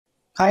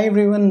Hi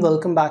everyone,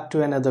 welcome back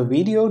to another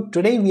video.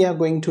 Today we are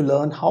going to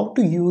learn how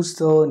to use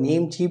the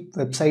Namecheap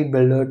website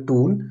builder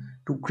tool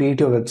to create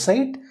your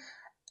website.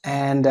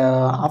 And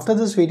after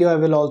this video, I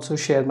will also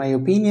share my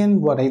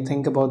opinion, what I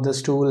think about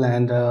this tool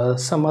and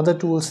some other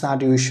tools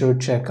that you should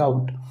check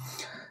out.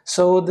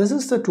 So this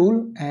is the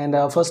tool, and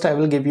first I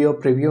will give you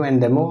a preview and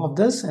demo of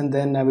this, and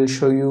then I will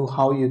show you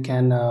how you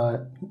can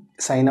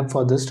sign up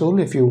for this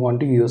tool if you want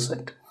to use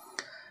it.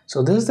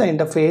 So this is the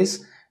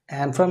interface,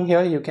 and from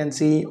here you can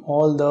see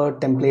all the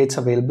templates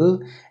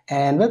available,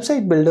 and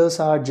website builders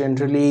are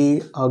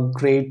generally a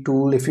great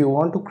tool if you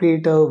want to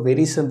create a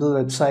very simple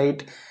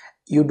website.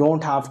 You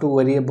don't have to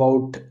worry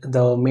about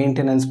the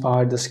maintenance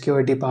part, the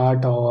security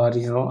part, or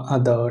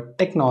the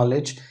tech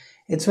knowledge.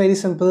 It's very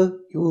simple.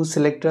 You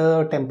select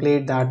a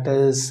template that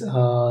is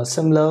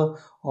similar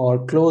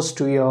or close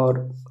to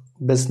your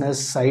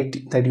business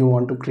site that you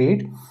want to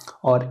create,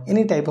 or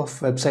any type of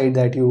website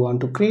that you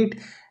want to create,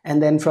 and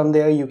then from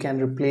there you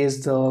can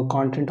replace the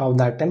content of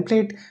that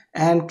template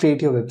and create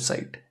your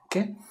website.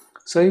 Okay,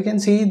 so you can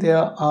see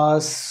there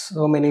are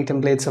so many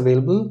templates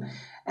available,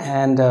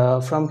 and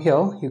from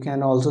here you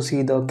can also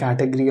see the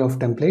category of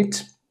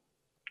templates.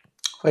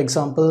 For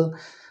example,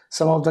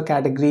 some of the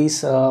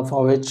categories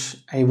for which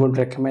I would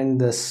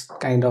recommend this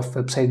kind of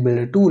website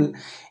builder tool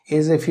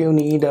is if you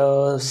need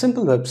a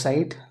simple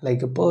website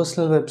like a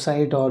personal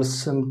website or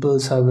simple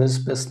service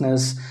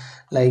business,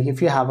 like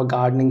if you have a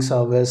gardening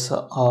service,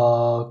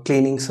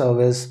 cleaning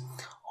service,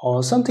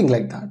 or something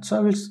like that. So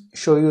I will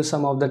show you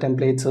some of the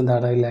templates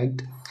that I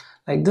liked.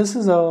 Like this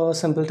is a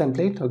simple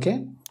template,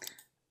 okay,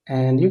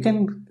 and you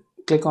can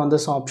click on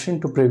this option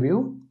to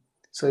preview.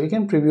 So you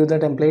can preview the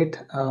template.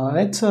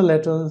 It's a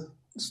little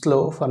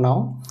slow for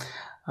now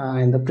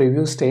in the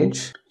preview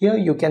stage. Here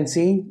you can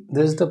see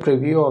this is the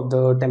preview of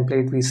the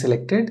template we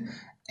selected,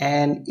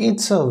 and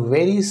it's a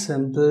very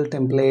simple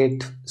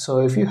template.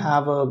 So if you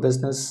have a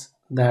business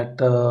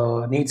that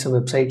needs a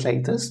website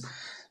like this,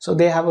 so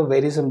they have a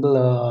very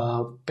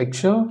simple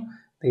picture,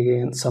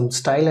 some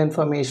style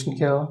information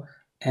here,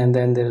 and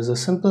then there is a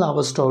simple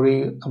our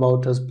story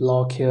about us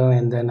block here,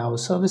 and then our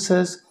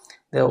services,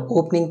 their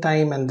opening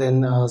time, and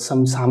then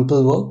some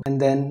sample work,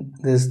 and then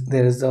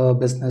there is the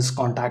business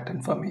contact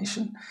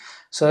information.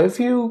 So if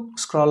you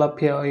scroll up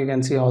here, you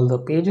can see all the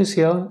pages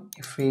here.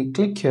 If we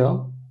click here,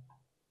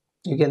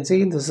 you can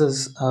see this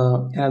is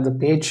the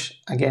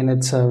page. Again,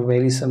 it's a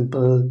very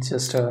simple,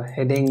 just a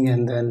heading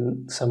and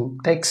then some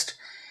text,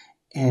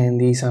 and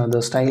these are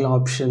the style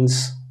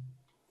options.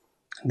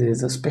 There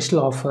is a special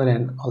offer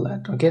and all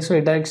that. Okay, so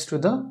it directs to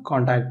the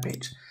contact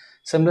page.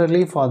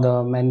 Similarly for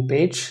the main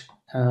page,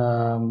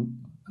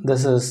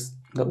 this is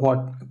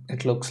what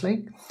it looks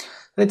like.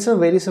 It's a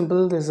very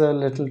simple, there's a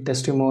little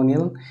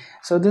testimonial.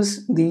 So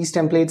these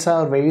templates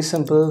are very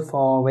simple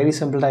for very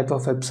simple type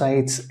of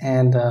websites,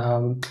 and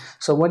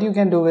so what you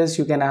can do is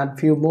you can add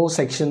few more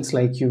sections,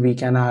 like we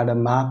can add a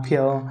map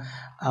here,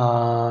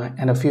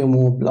 and a few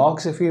more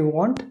blogs if you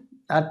want.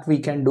 That we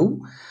can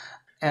do.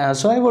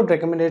 So I would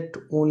recommend it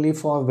only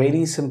for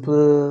very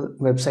simple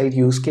website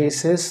use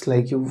cases,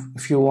 like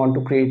if you want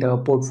to create a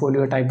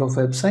portfolio type of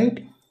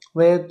website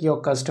where your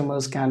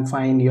customers can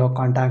find your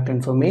contact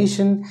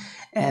information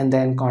and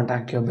then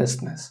contact your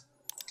business.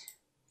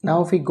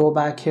 Now if we go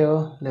back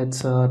here, let's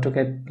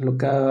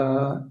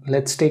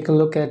take a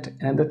look at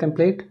another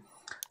template.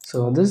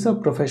 So this is a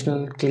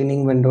professional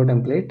cleaning window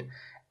template,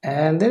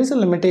 and there is a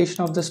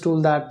limitation of this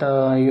tool that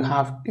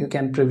you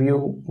can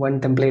preview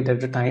one template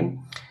at a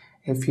time.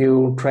 If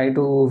you try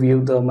to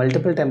view the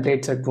multiple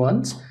templates at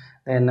once,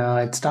 then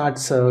it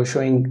starts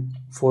showing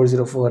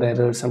 404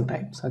 errors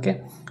sometimes.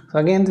 Okay, so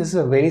again, this is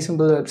a very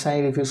simple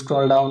website. If you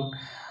scroll down,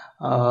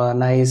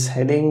 nice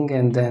heading,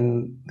 and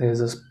then there's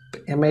this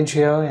image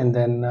here, and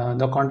then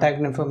the contact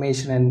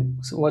information and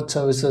what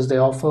services they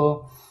offer,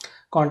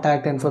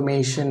 contact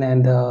information,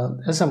 and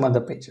there's some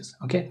other pages.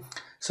 Okay,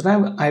 so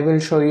now I will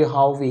show you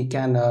how we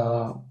can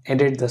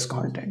edit this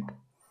content.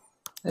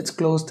 Let's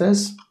close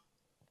this,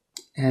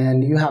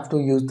 and you have to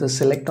use the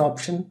select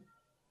option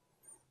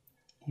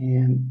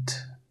and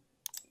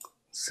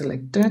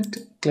select it,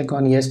 click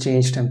on yes,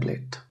 change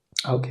template.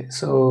 Okay,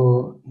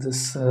 so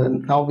this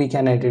now we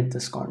can edit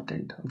this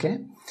content. Okay,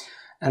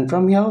 and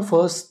from here,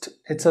 first,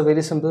 it's a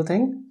very simple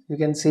thing. You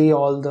can see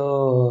all the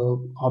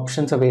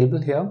options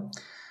available here.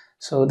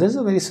 So this is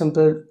a very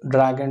simple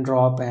drag and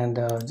drop, and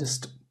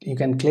just you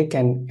can click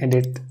and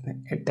edit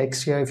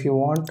text here if you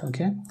want.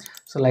 Okay,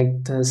 so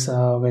like this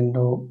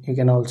window, you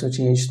can also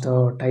change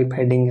the type,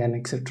 heading, and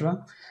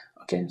etc.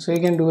 Okay, so you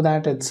can do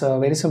that. It's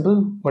very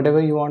simple.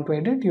 Whatever you want to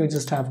edit, you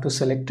just have to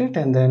select it,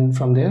 and then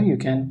from there you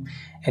can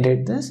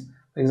edit this.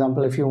 For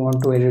example, if you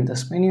want to edit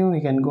this menu,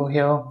 you can go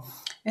here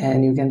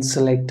and you can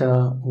select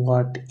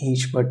what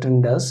each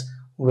button does,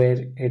 where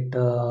it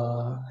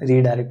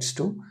redirects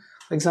to.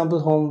 For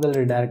example, home will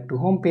redirect to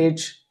home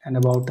page, and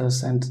about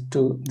us and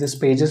to this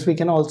pages. We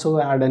can also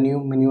add a new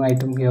menu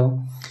item here,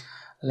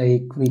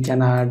 like we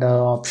can add an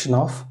option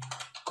of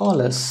call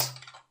us.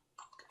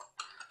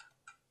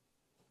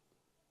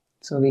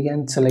 So we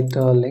can select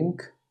a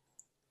link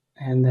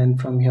and then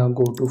from here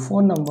go to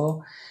phone number,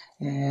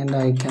 and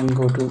I can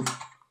go to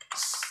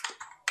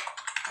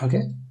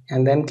okay,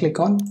 and then click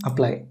on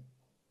apply.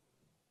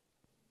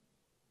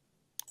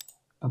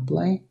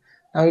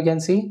 Now you can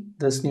see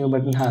this new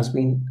button has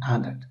been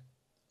added.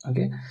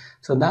 Okay,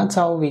 so that's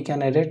how we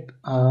can edit.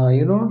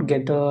 You don't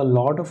get a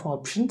lot of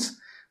options,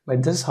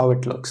 but this is how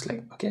it looks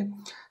like. Okay,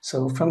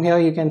 so from here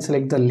you can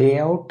select the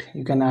layout.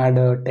 You can add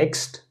a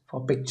text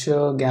for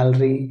picture,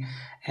 gallery,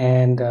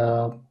 and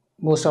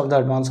most of the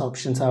advanced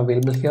options are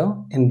available here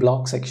in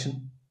block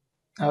section.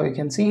 Now you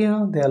can see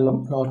here there are a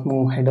lot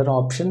more header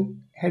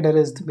option. Header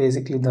is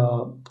basically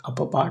the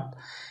upper part,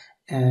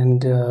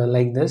 and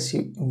like this,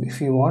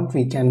 if you want,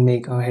 we can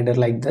make a header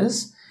like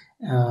this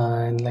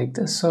and like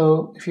this.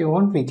 So if you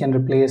want, we can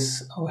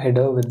replace our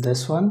header with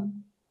this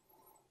one,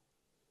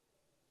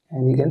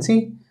 and you can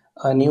see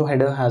a new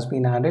header has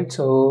been added.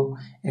 So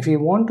if you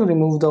want to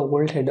remove the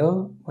old header,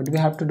 what we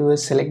have to do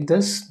is select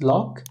this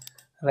block,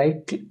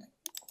 right click.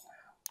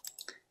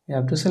 You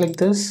have to select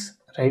this,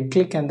 right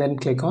click, and then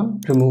click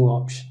on remove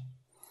option.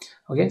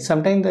 Okay,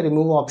 sometimes the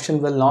remove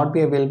option will not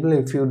be available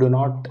if you do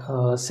not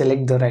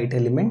select the right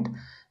element.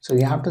 So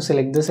you have to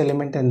select this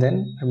element and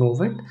then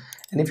remove it.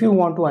 And if you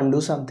want to undo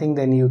something,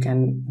 then you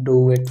can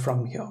do it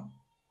from here.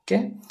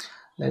 Okay,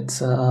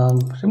 let's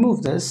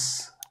remove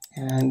this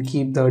and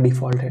keep the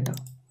default header.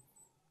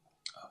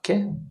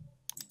 Okay,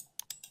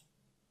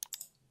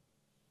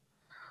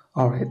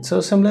 all right,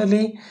 so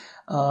similarly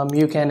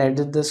you can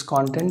edit this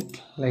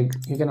content. Like,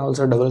 you can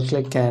also double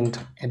click and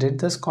edit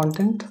this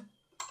content,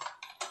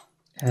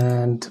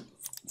 and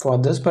for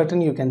this button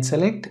you can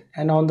select,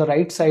 and on the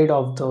right side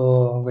of the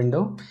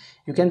window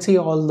you can see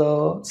all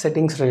the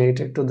settings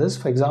related to this.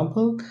 For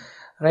example,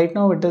 right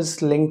now it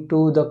is linked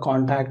to the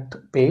contact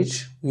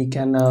page. We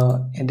can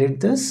edit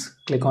this,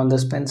 click on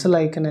this pencil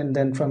icon, and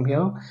then from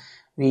here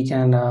we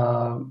can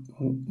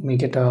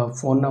make it a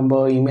phone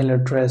number, email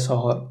address,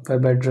 or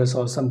web address,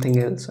 or something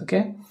else.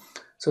 Okay,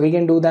 so we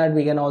can do that.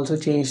 We can also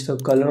change the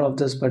color of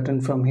this button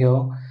from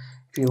here.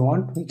 If you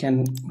want, we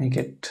can make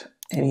it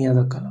any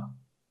other color.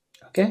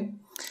 Okay,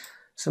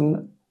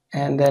 so,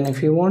 and then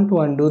if you want to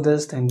undo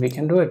this, then we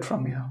can do it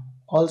from here.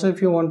 Also,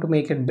 if you want to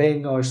make it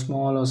big or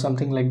small or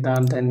something like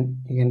that,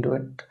 then you can do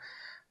it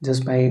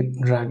just by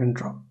drag and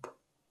drop.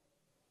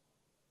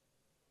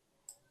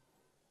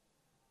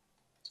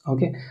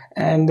 Okay,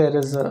 and there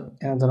is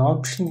another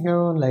option here,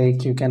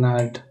 like you can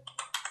add.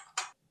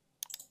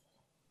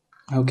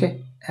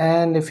 Okay,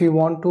 and if you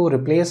want to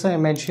replace an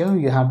image here,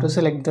 you have to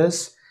select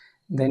this.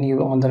 Then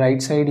you, on the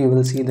right side, you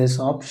will see this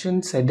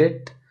option,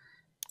 edit.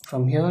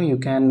 From here you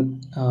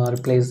can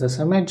replace this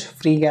image.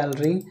 Free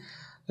gallery,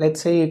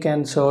 let's say you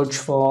can search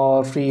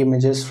for free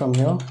images from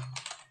here.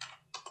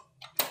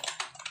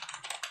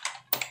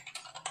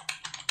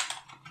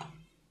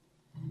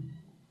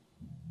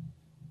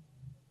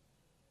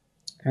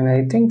 And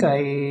I think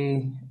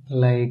I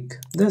like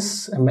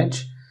this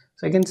image,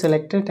 so I can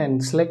select it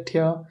and select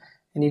here,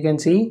 and you can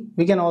see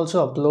we can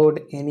also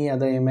upload any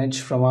other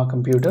image from our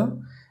computer,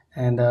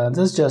 and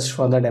this is just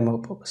for the demo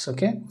purpose.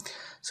 Okay,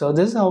 so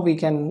this is how we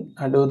can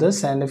do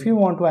this. And if you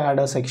want to add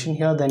a section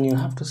here, then you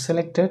have to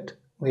select it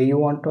where you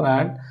want to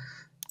add.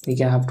 We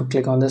can have to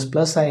click on this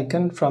plus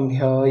icon. From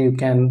here you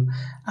can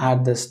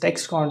add this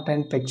text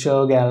content,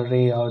 picture,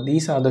 gallery, or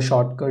these are the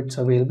shortcuts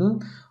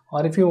available.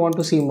 Or if you want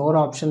to see more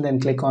option, then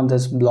click on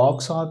this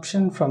blocks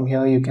option. From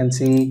here you can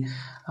see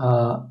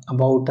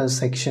about us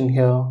section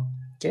here.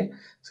 Okay,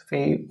 so if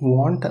we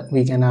want,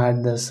 we can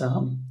add this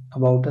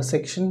about us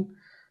section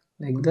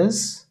like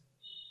this.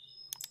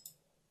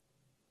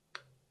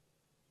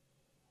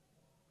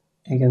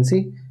 You can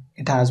see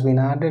it has been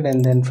added,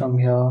 and then from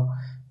here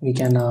we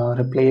can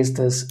replace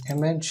this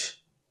image.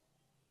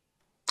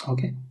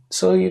 Okay,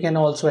 so you can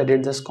also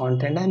edit this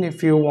content, and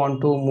if you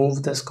want to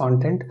move this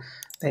content,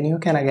 then you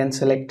can again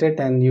select it,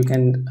 and you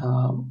can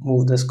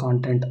move this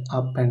content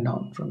up and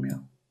down from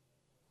here.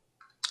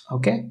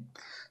 Okay,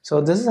 so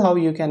this is how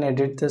you can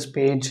edit this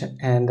page.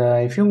 And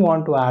if you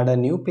want to add a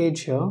new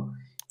page here,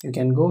 you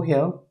can go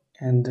here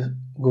and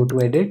go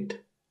to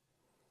edit.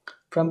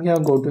 From here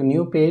go to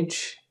new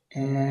page,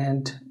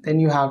 and then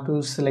you have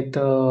to select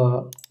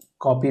a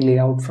copy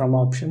layout from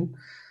option.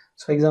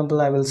 So for example,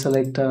 I will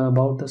select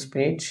about this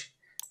page,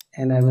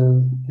 and I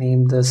will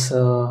name this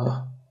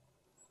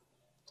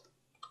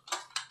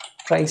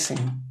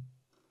pricing,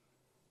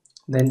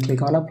 then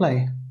click on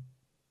apply.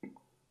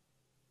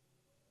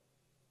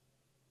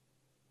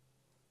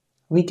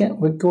 We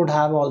could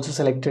have also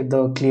selected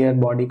the clear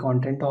body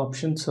content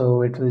option,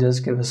 so it will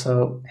just give us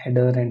a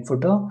header and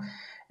footer,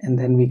 and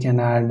then we can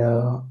add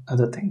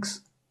other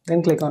things.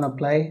 Then click on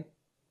apply.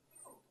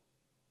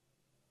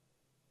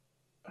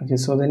 Okay,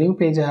 so the new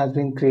page has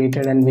been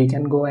created, and we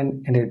can go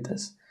and edit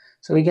this.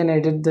 So we can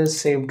edit this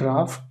save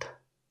draft.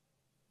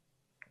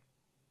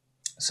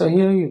 So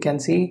here you can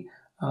see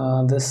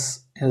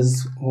this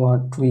is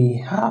what we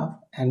have,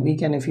 and we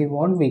can, if you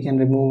want, we can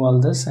remove all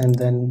this and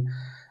then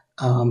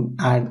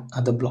add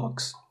other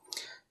blocks.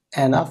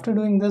 And after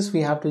doing this,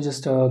 we have to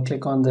just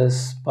click on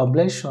this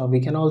publish, or we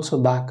can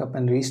also back up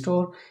and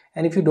restore.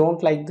 And if you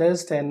don't like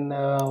this, then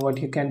what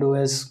you can do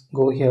is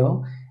go here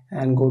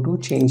and go to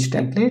change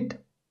template.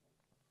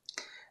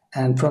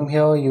 And from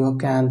here you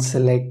can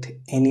select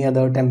any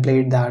other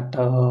template that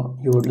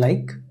you would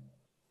like.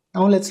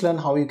 Now let's learn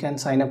how you can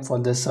sign up for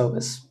this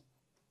service.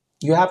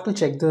 You have to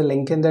check the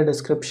link in the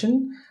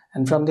description,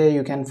 and from there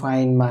you can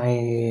find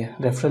my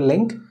referral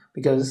link,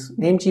 because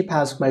Namecheap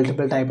has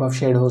multiple type of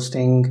shared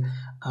hosting,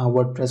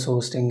 WordPress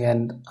hosting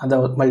and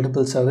other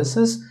multiple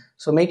services.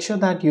 So make sure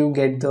that you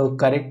get the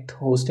correct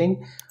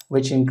hosting,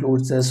 which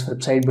includes this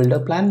website builder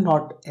plan.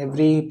 Not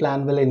every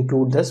plan will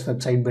include this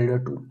website builder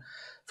tool.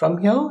 From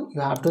here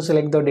you have to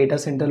select the data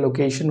center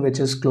location which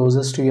is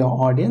closest to your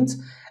audience,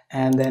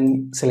 and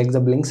then select the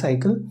billing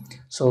cycle.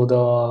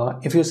 So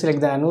if you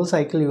select the annual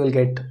cycle, you will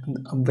get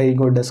very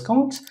good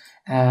discounts.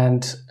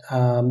 And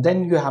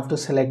then you have to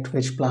select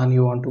which plan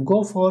you want to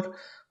go for.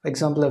 For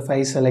example, if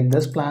I select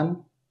this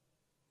plan,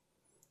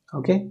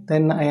 okay,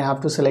 then I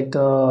have to select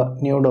a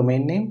new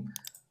domain name.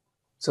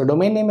 So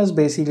domain name is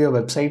basically a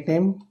website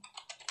name.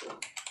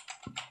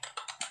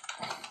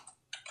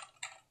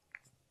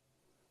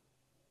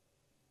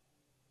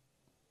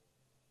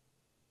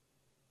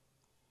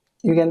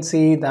 You can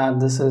see that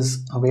this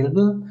is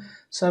available.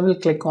 So I will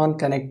click on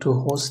connect to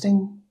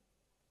hosting,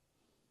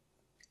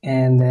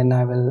 and then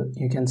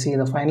you can see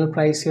the final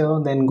price here.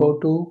 Then go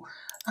to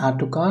add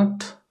to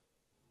cart,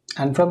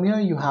 and from here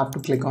you have to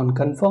click on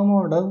confirm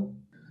order.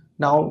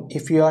 Now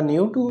if you are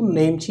new to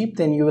Namecheap,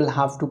 then you will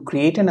have to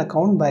create an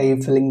account by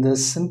filling the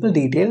simple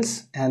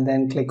details, and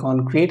then click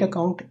on create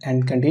account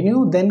and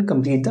continue, then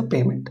complete the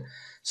payment.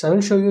 So I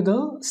will show you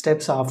the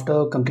steps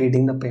after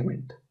completing the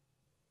payment.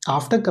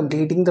 After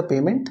completing the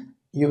payment,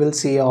 you will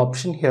see an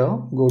option here.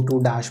 Go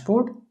to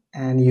dashboard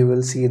and you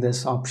will see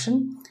this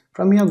option.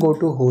 From here go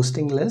to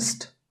hosting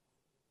list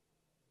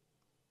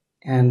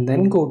and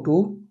then go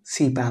to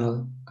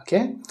cPanel.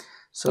 Okay,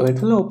 so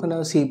it will open a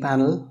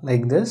cPanel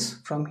like this.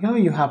 From here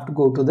you have to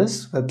go to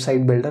this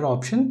website builder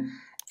option,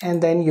 and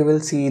then you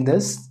will see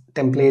this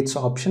templates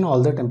option,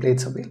 all the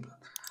templates available.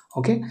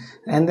 Okay,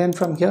 and then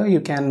from here you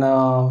can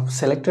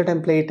select a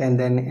template and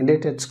then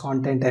edit its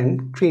content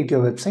and create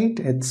your website.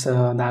 It's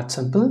that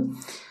simple.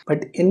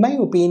 But in my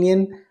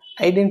opinion,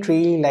 I didn't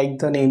really like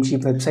the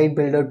Namecheap website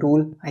builder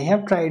tool. I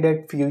have tried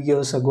it a few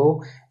years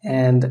ago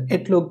and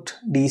it looked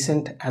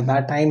decent. At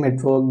that time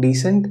it worked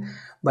decent,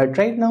 but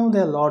right now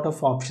there are a lot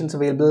of options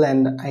available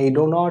and I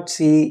do not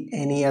see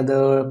any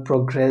other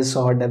progress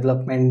or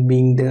development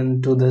being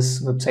done to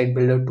this website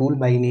builder tool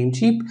by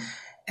Namecheap.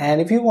 And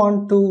if you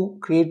want to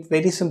create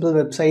very simple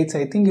websites,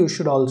 I think you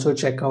should also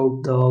check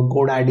out the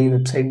GoDaddy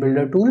website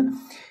builder tool.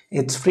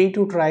 It's free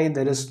to try.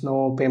 There is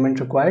no payment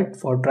required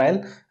for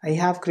trial. I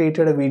have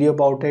created a video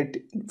about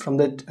it. From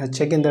the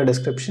check in the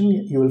description,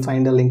 you will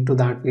find a link to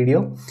that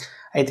video.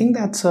 I think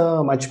that's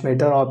a much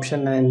better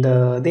option,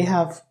 and they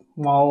have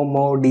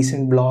more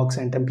decent blocks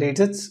and templates.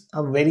 It's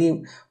a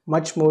very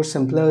much more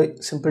simple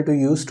to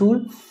use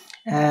tool.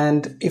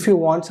 And if you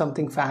want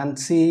something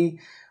fancy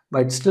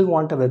but still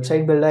want a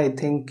website builder, I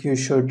think you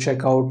should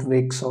check out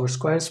Wix or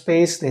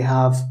Squarespace. They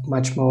have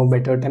much more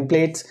better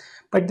templates,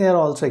 but they are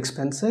also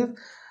expensive.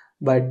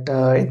 But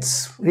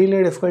it's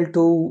really difficult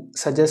to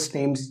suggest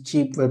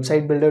Namecheap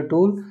website builder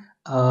tool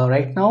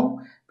right now,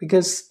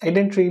 because I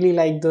didn't really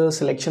like the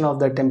selection of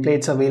the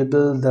templates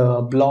available,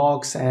 the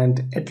blocks,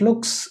 and it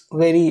looks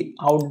very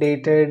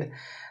outdated.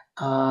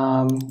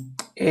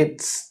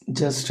 It's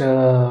just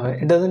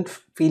it doesn't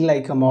feel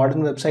like a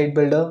modern website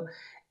builder.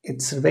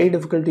 It's very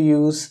difficult to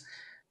use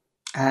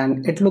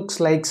and it looks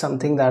like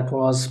something that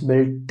was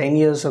built 10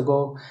 years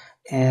ago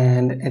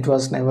and it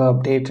was never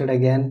updated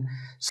again.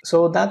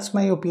 So that's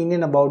my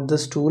opinion about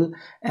this tool,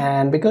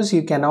 and because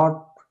you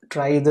cannot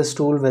try this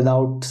tool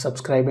without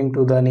subscribing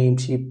to the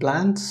Namecheap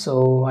plans,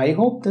 so I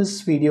hope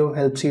this video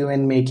helps you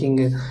in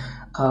making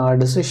a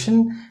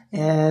decision.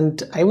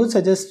 And I would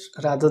suggest,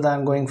 rather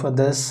than going for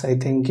this, I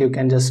think you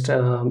can just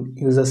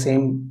use the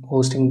same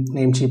hosting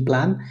Namecheap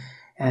plan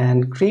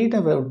and create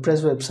a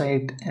WordPress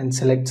website and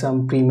select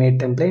some pre-made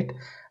template.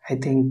 I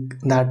think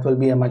that will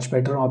be a much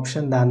better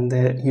option than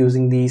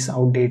using these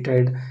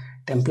outdated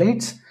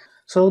templates.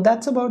 So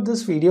that's about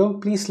this video.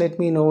 Please let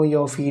me know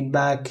your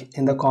feedback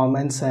in the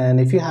comments, and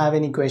if you have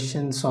any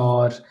questions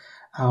or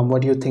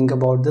what you think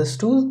about this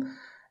tool.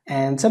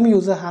 And some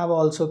users have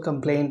also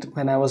complained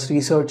when I was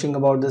researching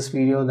about this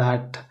video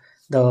that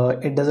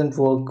it doesn't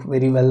work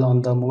very well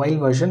on the mobile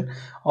version.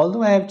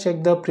 Although I have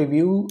checked the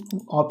preview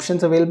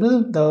options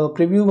available, the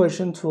preview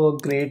versions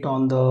work great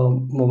on the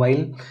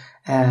mobile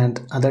and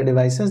other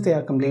devices. They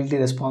are completely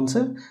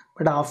responsive,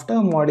 but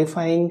after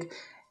modifying,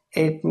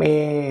 it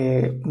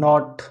may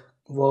not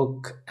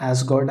work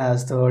as good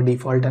as the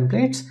default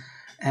templates,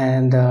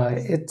 and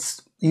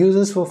it's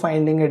users for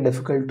finding it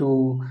difficult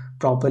to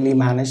properly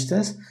manage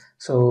this.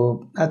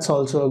 So that's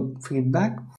also feedback.